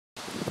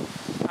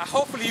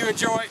hopefully you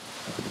enjoy.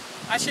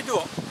 I should do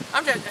it.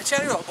 I'm just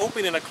trying to do an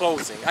opening and a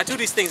closing. I do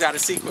these things out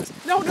of sequence.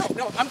 No,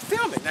 I'm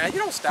filming now. You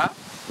don't stop.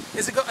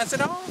 Is it go? I said,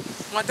 no.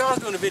 My daughter's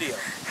doing the video.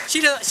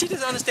 She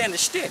doesn't understand the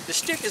shtick. The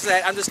shtick is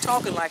that I'm just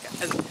talking like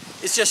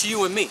it's just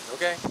you and me.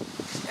 Okay.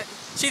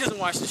 She doesn't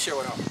watch the show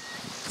at all.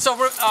 So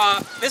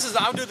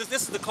I'll do this.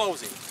 This is the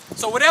closing.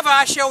 So whatever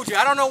I showed you,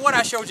 I don't know what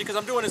I showed you because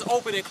I'm doing this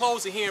opening and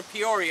closing here in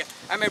Peoria.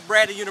 I'm at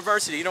Bradley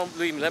University. You don't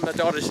believe me? Let my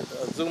daughter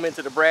zoom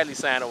into the Bradley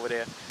sign over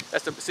there.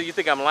 So you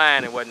think I'm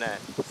lying and whatnot.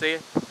 See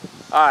it?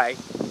 All right.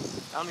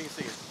 I don't even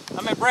see it.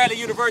 I'm at Bradley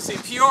University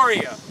in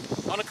Peoria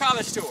on a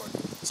college tour.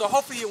 So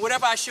hopefully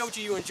whatever I showed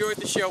you, you enjoyed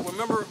the show.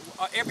 Remember,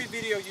 every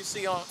video you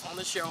see on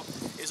the show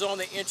is on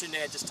the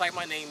internet. Just type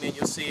my name in,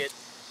 you'll see it.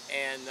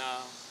 And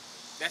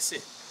that's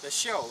it. The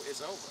show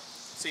is over.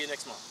 See you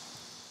next month.